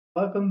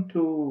Welcome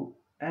to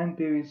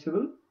NPV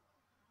Civil.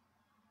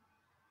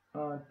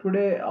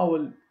 Today I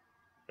will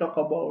talk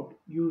about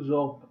use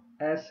of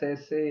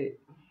SSA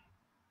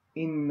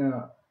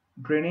in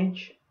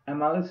drainage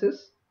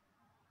analysis.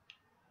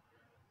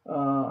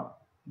 Uh,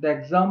 the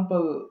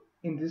example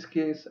in this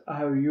case I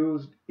have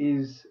used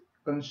is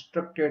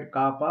constructed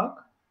car park.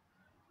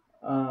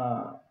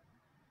 Uh,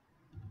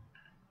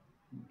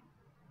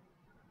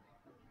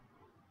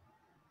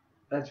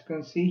 as you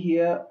can see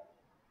here,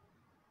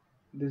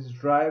 this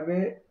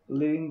driveway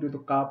leading to the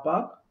car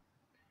park,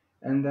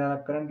 and there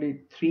are currently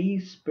three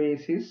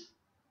spaces.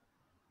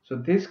 So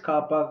this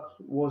car park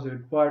was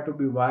required to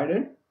be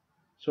widened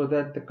so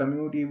that the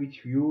community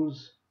which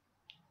use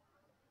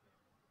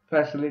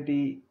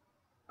facility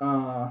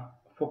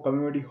for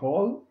community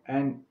hall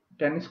and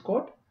tennis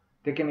court,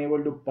 they can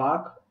able to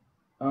park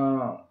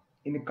uh,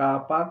 in a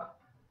car park.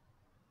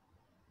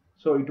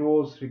 So it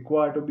was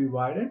required to be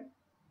widened,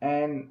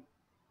 and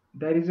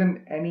there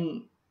isn't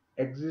any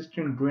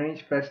existing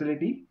drainage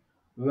facility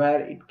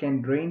where it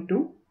can drain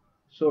to.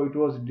 So it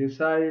was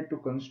decided to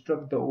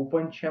construct the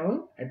open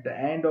channel at the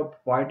end of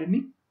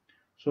widening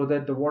so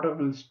that the water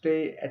will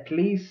stay at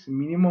least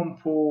minimum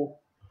for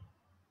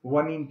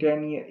 1 in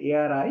 10 year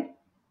ARI.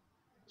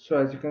 So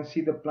as you can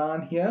see the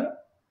plan here,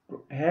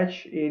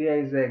 hatch area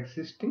is the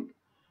existing.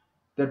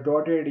 The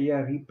dotted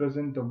area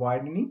represent the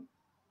widening.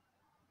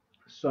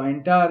 So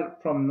entire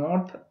from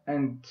north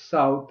and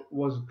south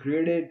was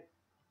graded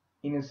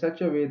in a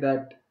such a way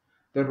that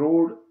the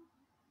road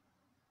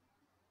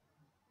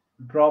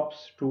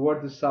drops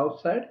toward the south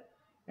side,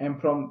 and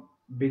from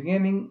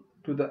beginning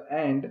to the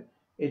end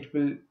it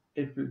will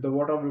the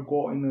water will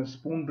go in a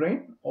spoon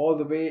drain all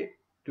the way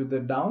to the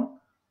down.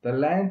 The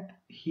length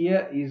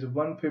here is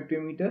 150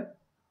 meter.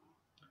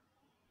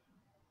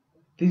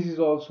 This is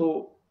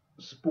also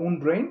spoon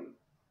drain,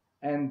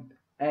 and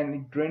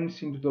it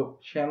drains into the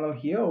channel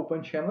here,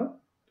 open channel.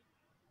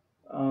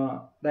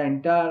 The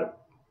entire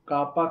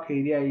car park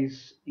area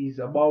is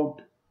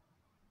about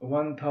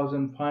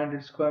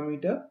 1500 square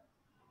meter,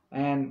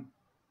 and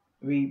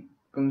we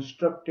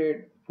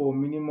constructed for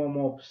minimum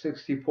of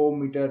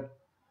 64-meter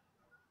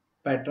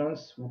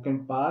patrons who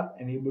can park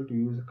and able to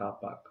use the car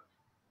park.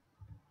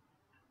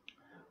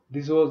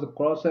 This was the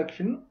cross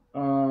section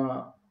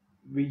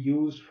we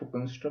used for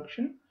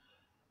construction.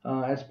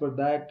 As per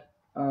that,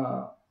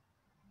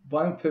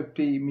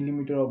 150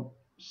 millimeter of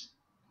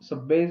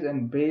sub base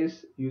and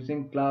base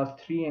using class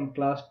 3 and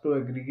class 2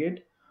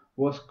 aggregate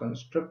was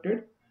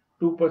constructed.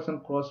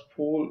 2% cross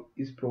fall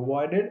is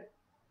provided,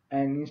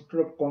 and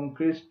instead of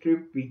concrete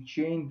strip we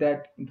changed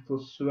that into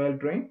the swell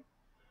drain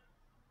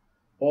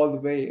all the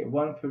way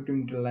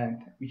 150-meter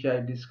length, which I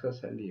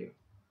discussed earlier.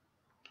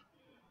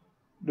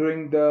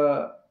 During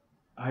the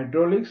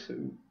hydraulics,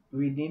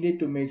 we needed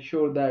to make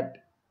sure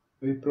that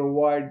we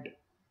provide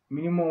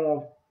minimum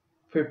of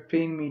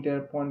 15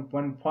 meter,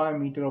 0.15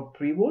 meter of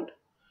pre-boat,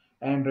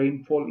 and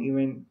rainfall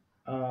even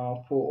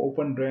for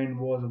open drain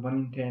was 1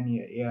 in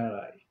 10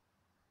 ARI.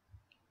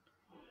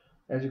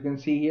 As you can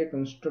see here,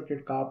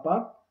 constructed car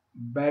park,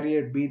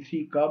 barrier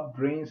B3 cup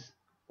drains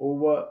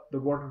over the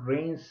water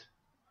drains.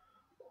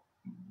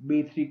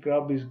 B3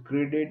 cup is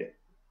graded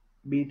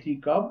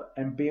B3 cup,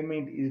 and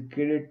pavement is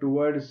graded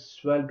towards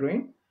swell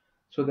drain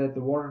so that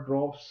the water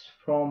drops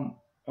from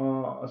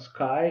a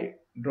sky,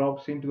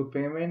 drops into the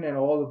pavement and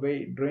all the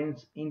way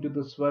drains into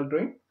the swell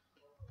drain.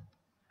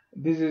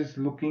 This is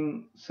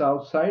looking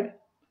south side.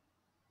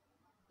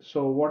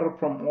 So water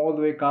from all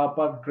the way car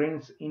park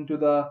drains into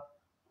the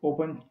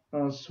open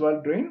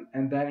swell drain,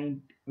 and then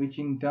which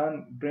in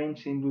turn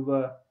drains into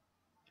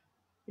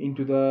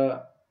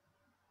the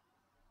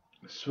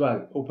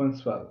swell, open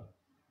swell.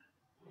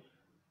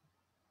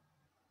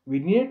 We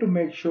need to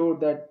make sure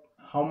that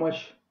how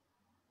much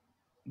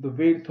the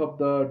width of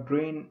the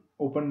drain,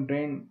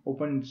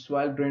 open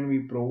swell drain we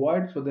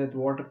provide so that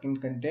water can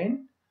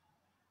contain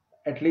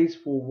at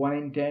least for 1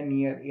 in 10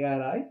 year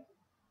ARI.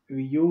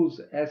 We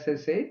use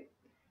SSA.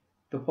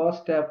 The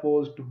first step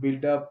was to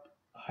build up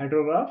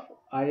hydrograph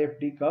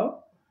IFD curve,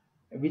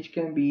 which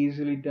can be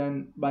easily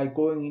done by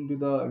going into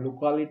the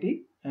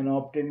locality and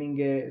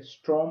obtaining a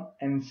storm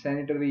and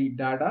sanitary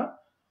data,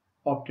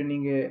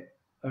 obtaining a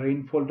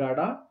rainfall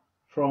data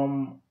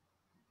from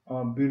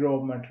Bureau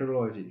of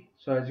Meteorology.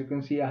 So as you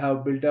can see, I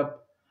have built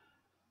up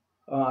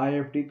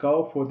IFT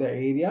curve for the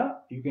area.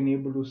 You can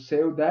able to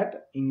save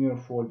that in your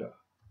folder.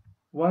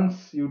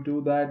 Once you do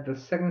that, the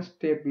second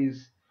step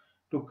is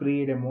to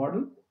create a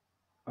model.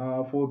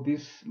 For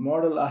this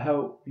model, I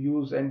have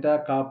used entire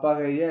car park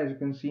area, as you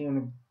can see on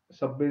a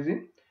sub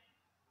basin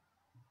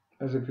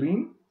as a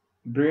green,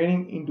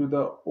 draining into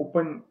the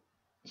open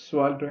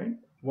swell drain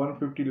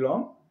 150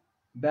 long.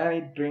 Then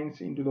it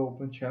drains into the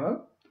open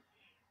channel.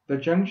 The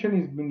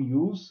junction is being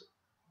used.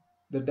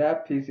 The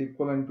depth is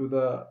equivalent to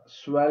the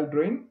swell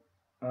drain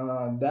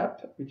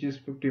depth, which is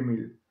 50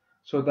 mil,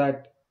 so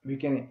that we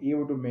can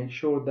able to make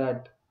sure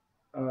that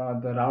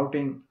the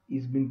routing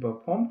is being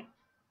performed.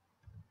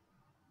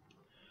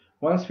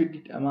 Once we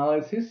did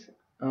analysis,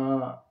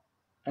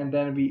 and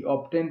then we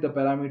obtained the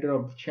parameter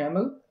of the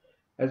channel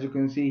As you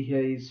can see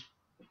here is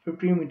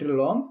 15-meter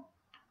long,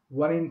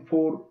 1 in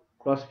 4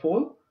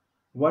 crossfall,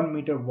 1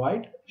 meter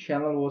wide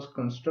channel was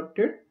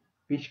constructed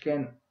which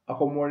can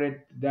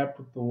accommodate the depth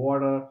of the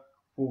water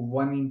for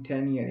 1 in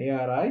 10 year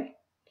ARI.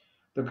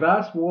 The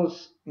grass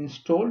was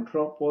installed,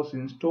 drop was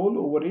installed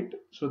over it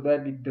so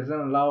that it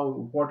doesn't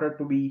allow water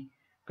to be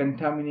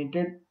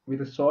contaminated with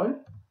the soil.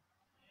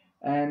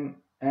 And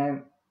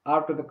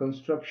after the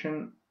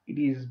construction, it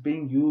is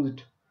being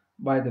used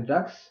by the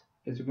ducks,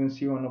 as you can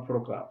see on the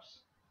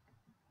photographs.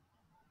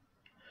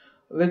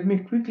 Let me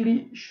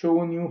quickly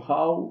show you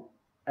how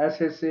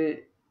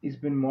SSA is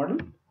been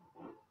modeled.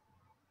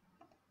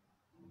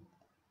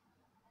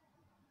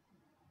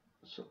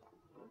 So,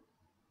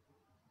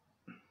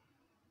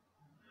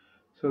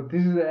 so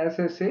this is the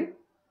SSA.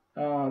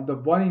 The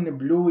one in the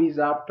blue is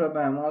after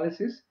the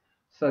analysis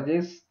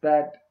suggests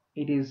that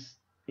it is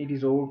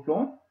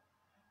overflown.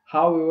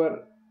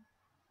 However,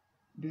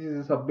 this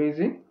is a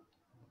sub-basin,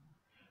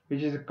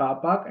 which is a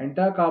car park.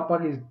 Entire car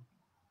park is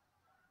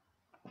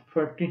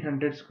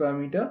 1500 square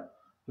meter.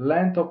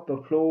 Length of the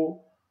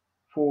flow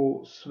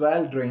for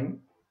swell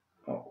drain,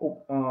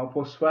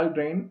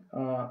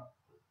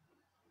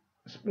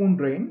 spoon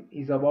drain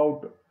is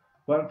about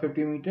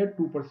 150 meter,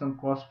 2%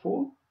 cross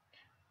flow.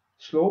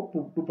 Slope,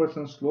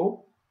 2%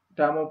 slope.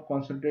 Time of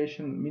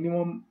concentration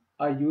minimum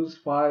I use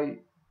 5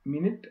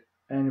 minutes,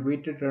 and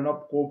weighted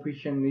runoff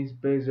coefficient is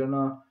based on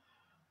a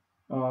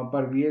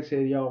pervious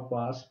area of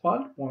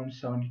asphalt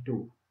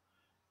 0.72.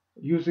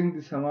 Using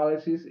this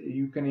analysis,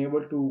 you can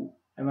able to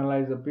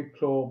analyze a peak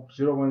flow of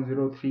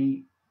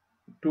 0.032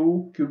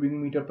 cubic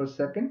meter per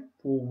second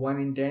for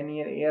 1 in 10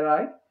 year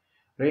ARI,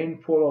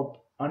 rainfall of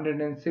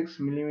 106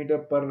 millimeter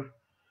per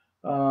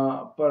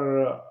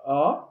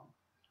hour,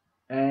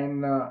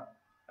 and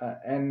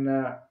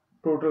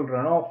total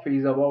runoff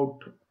is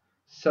about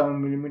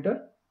 7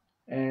 millimeter,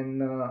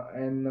 and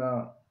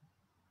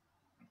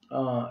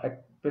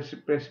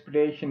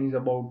precipitation is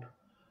about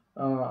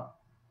uh,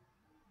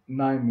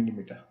 9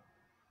 millimeter.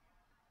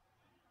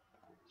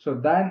 So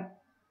then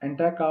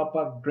entire car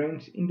park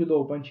drains into the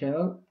open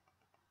channel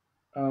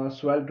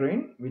swell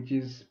drain, which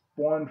is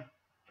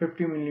 0.50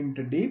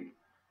 millimeter deep,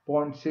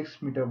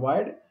 0.6 meter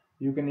wide.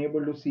 You can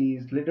able to see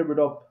is little bit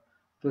of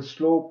the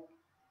slope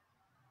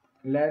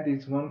length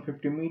is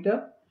 150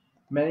 meter.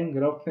 Manning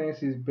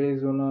roughness is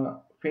based on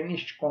a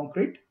finished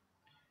concrete,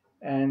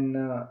 and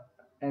there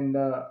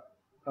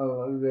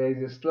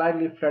is a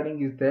slightly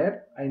flooding is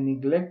there. I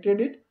neglected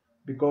it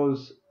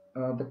because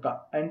the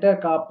entire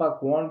car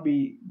park won't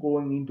be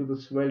going into the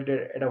swell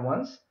at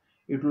once.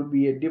 It will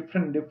be a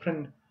different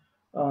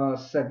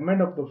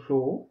segment of the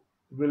flow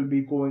will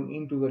be going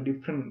into the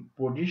different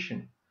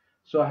position.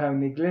 So I have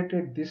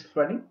neglected this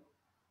flooding.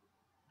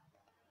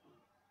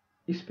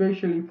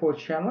 Especially for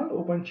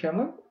open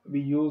channel, we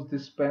use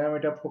this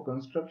parameter for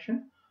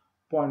construction: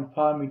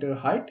 0.5 meter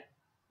height,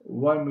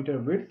 1 meter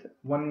width,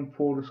 1 in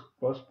 4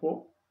 cross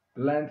flow,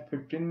 length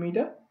 15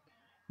 meter.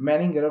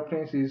 Manning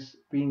reference is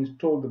we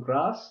install the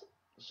grass,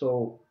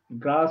 so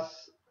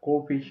grass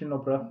coefficient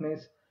of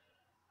roughness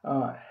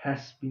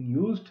has been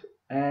used,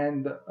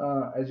 and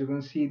as you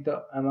can see,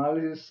 the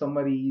analysis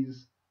summary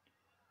is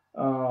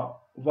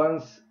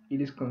once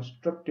it is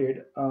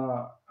constructed,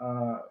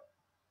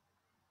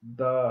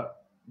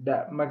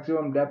 the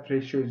maximum depth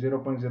ratio is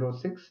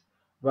 0.06,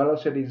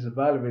 velocity is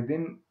well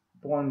within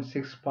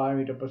 0.65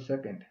 meter per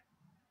second.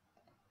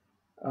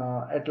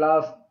 At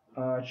last,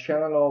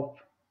 channel of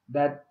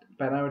that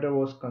parameter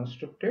was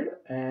constructed,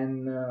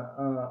 and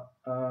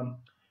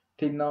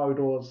till now it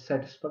was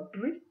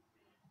satisfactory.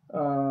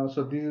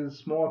 So this is a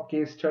small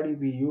case study.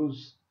 We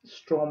use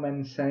storm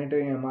and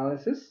sanitary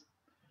analysis.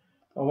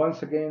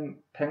 Once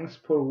again, thanks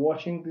for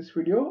watching this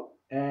video,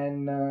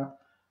 and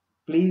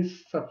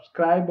please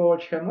subscribe our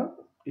channel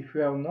if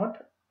you have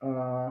not,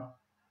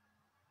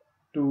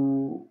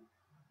 to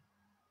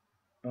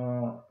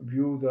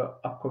view the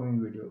upcoming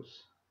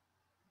videos.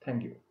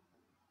 Thank you.